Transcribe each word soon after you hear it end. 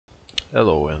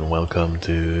Hello and welcome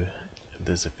to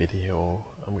this video.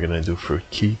 I'm gonna do for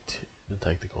Keat, the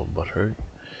tactical butthurt.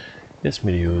 It's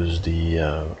me to use the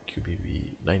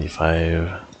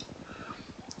QBB-95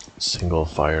 single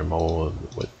fire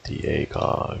mode with the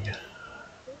ACOG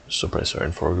suppressor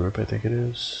and foregroup, I think it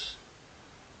is.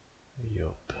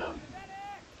 Yup.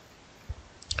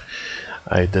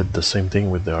 I did the same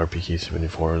thing with the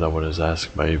RPK-74 that was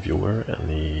asked by a viewer, and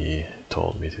he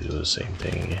told me to do the same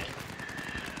thing,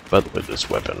 but with this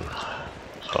weapon.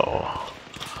 So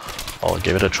I'll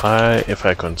give it a try. If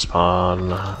I can spawn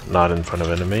not in front of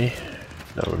enemy,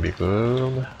 that would be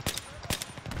good.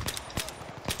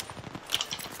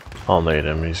 I'll nade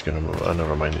him, he's gonna move. Oh,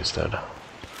 never mind, he's dead.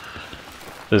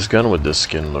 This gun with this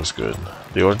skin looks good.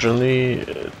 They originally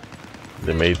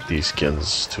they made these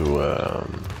skins to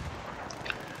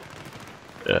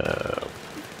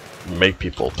make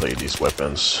people play these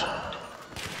weapons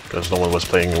because no one was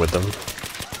playing with them,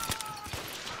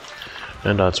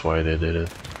 and that's why they did it.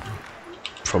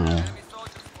 From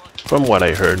what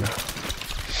I heard,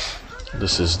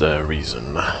 this is the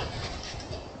reason.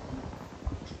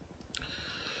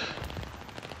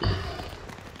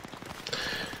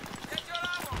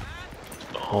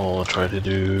 I'll try to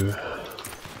do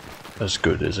as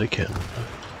good as I can.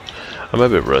 I'm a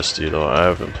bit rusty though. I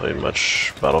haven't played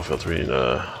much Battlefield 3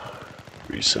 in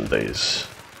recent days.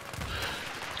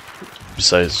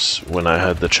 Besides when I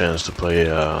had the chance to play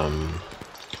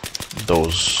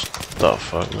those... the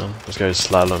fuck, man? This guy's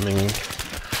slaloming.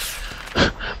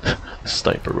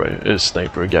 Sniper, right?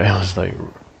 Sniper guy was like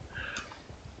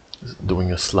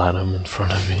doing a slalom in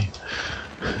front of me.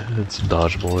 It's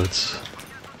dodge bullets.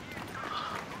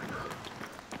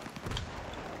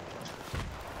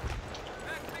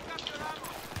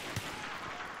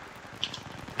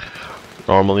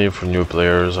 Normally for new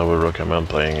players I would recommend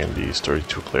playing in these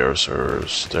 32 player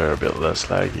servers. They're a bit less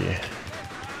laggy.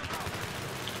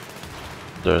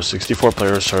 The 64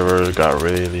 player server got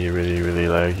really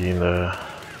laggy in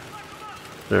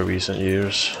the recent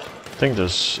years. I think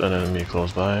there's an enemy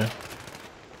close by.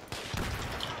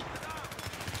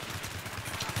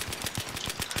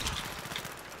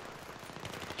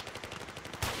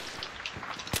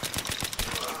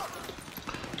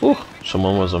 Oh,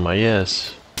 someone was on my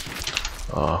ass.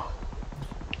 Oh,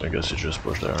 I guess he just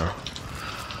pushed there.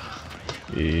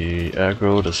 He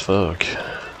aggroed as fuck.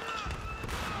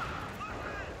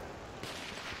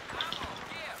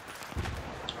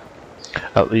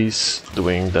 At least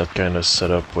doing that kind of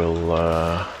setup will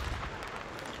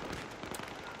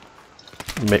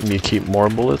make me keep more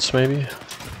bullets, maybe?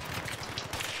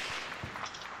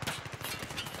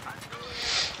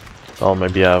 I'll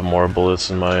maybe have more bullets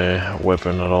in my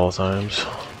weapon at all times.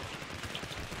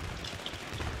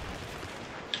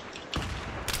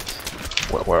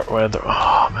 Where the...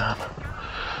 oh man.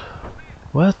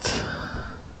 What?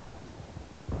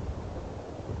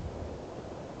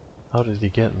 How did he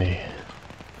get me?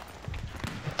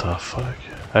 What the fuck?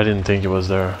 I didn't think he was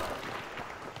there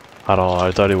at all.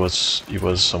 I thought he was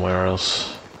somewhere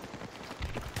else.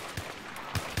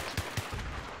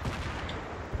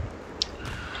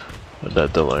 But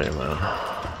that delay, man.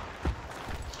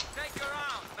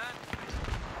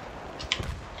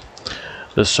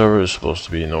 This server is supposed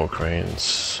to be no cranes,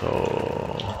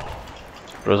 so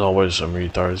there's always some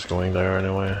retards going there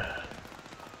anyway.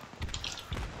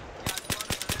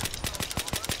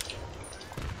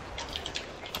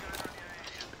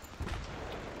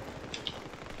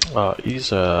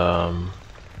 He's I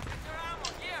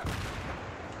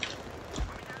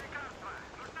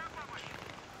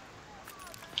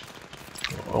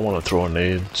want to throw a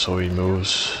nade so he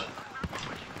moves.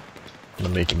 I'm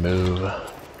gonna make him move.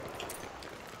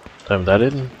 Damn, that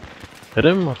didn't hit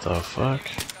him? What the fuck?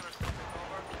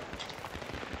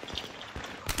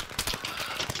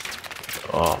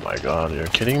 Oh my god, you're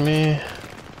kidding me?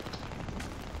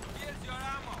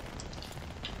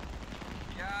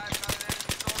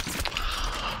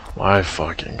 My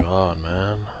fucking god,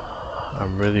 man.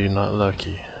 I'm really not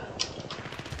lucky.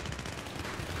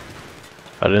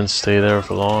 I didn't stay there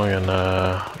for long, and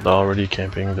they're already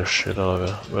camping the shit out of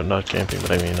it. But not camping,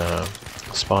 but I mean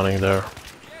spawning there.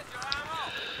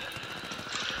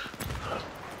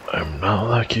 I'm not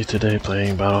lucky today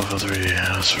playing Battlefield 3,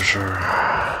 that's for sure.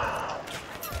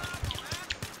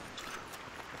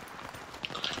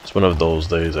 It's one of those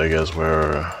days, I guess,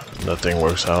 where nothing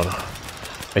works out.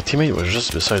 My teammate was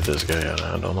just beside this guy, and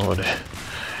I don't know what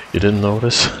you didn't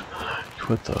notice?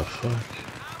 What the fuck?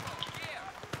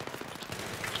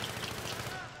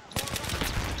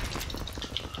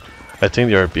 I think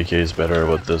the RPK is better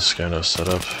with this kind of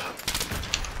setup.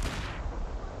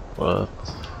 What?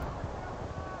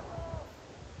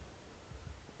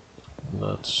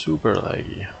 not super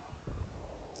laggy.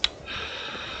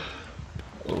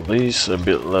 At least a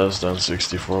bit less than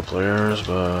 64 players,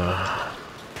 but...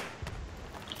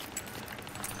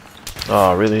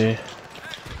 Oh, really?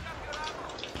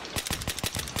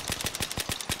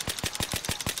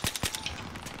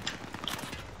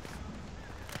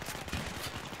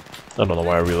 I don't know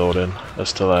why I reloaded. I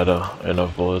still had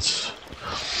enough bullets.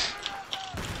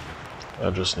 I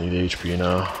just need HP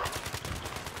now.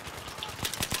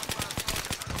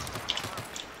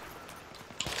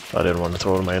 I didn't want to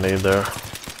throw my nade there.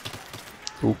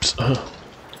 Oops.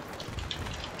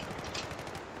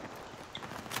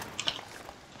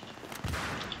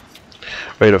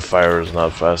 Rate of fire is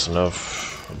not fast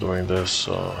enough doing this,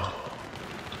 so...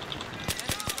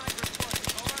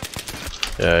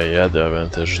 Yeah, he had the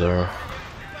advantage there.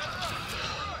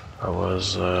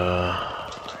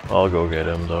 I'll go get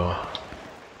him though.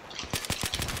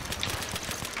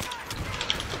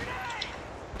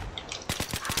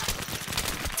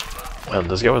 And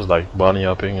this guy was like bunny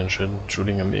hopping and shit,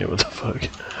 shooting at me, what the fuck?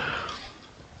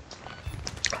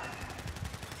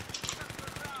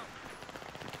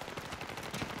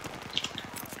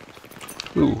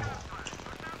 Ooh.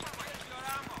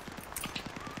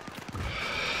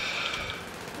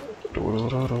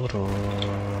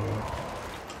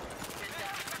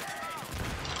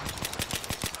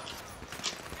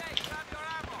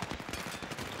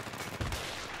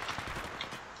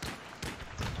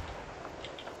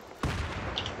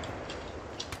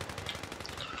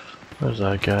 Where's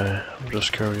that guy? I'm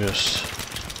just curious.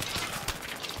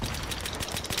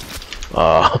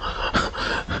 Ah,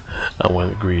 I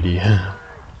went greedy. I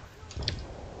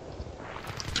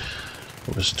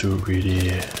was too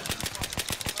greedy.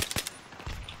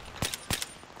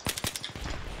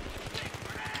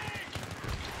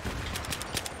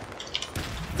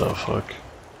 The fuck?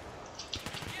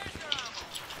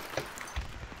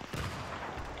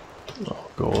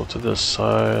 I'll go to this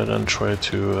side and try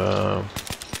to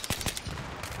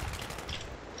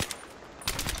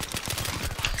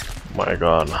my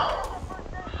god,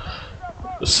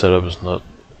 the setup is not.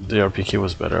 The RPK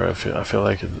was better. I feel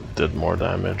like it did more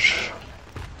damage.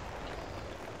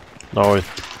 No, what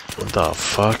the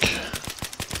fuck?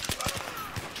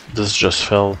 This just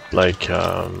felt like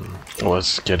I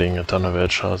was getting a ton of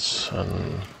headshots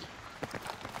and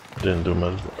didn't do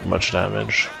much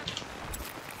damage.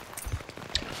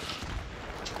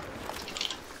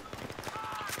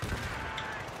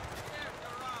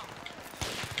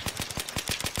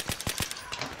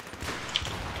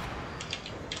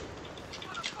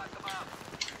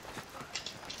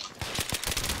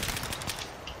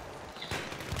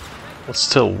 It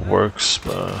still works,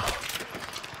 but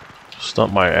it's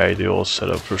not my ideal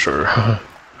setup for sure.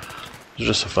 It's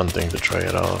just a fun thing to try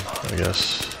it out, I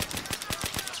guess.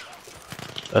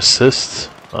 Assist?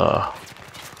 Ah,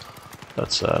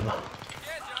 that's sad.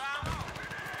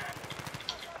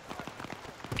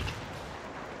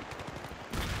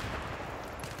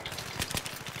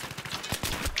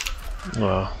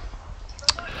 Well,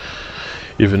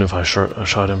 even if I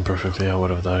shot him perfectly, I would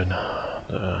have died.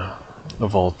 The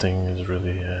vaulting is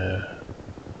really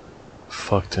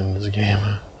fucked in this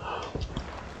game.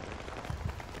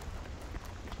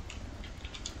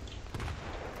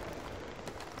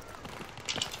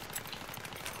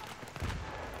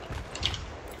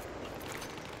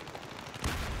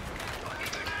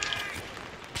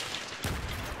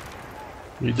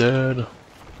 He dead.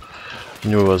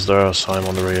 Knew it was there, I saw him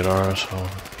on the radar, so...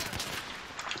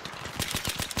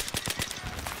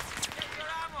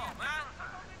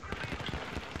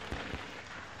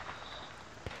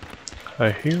 I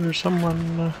hear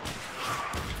someone.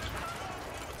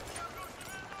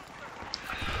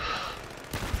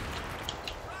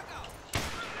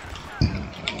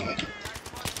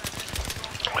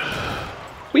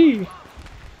 Whee!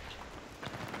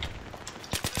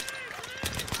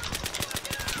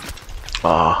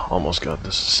 Ah, almost got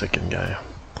this second guy.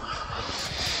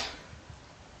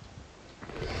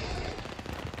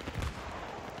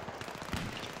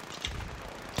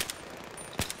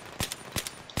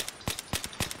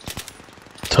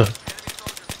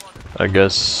 I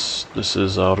guess this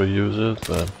is how to use it,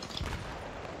 but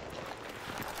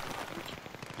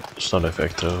it's not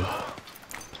effective.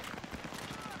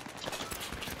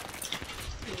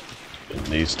 It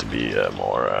needs to be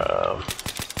more.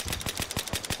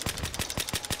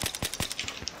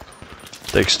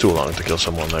 Takes too long to kill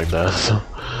someone like that.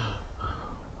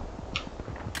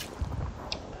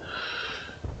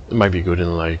 It might be good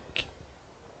in like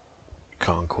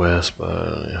Conquest,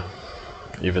 but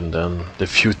even then, the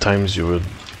few times you would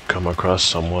come across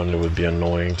someone, it would be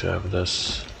annoying to have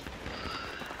this.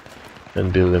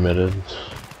 and be limited.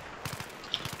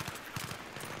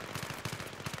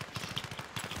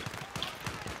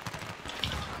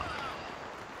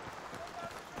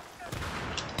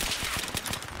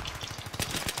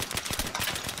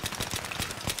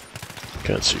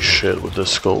 Can't see shit with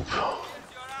this scope.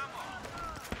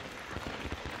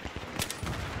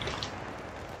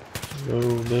 No,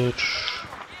 bitch.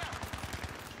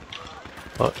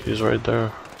 Oh, he's right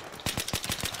there.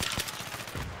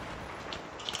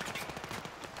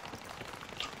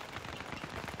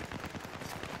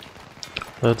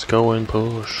 Let's go and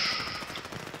push.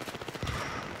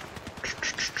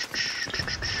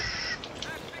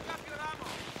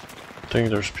 I think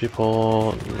there's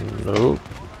people. Nope.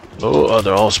 Oh,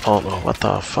 they're all spawned. Oh, what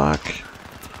the fuck?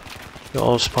 They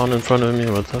all spawned in front of me.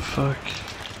 What the fuck?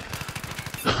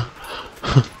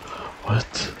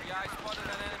 What?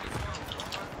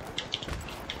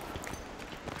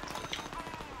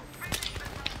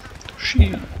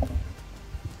 Shit.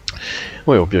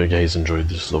 Well, I hope you guys enjoyed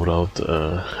this loadout.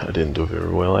 I didn't do very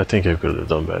well. I think I could have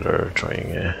done better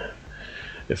trying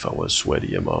if I was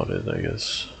sweaty about it, I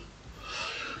guess.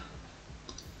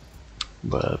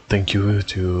 But thank you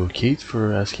to Keith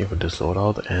for asking for this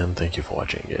loadout, and thank you for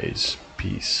watching, guys.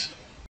 Peace.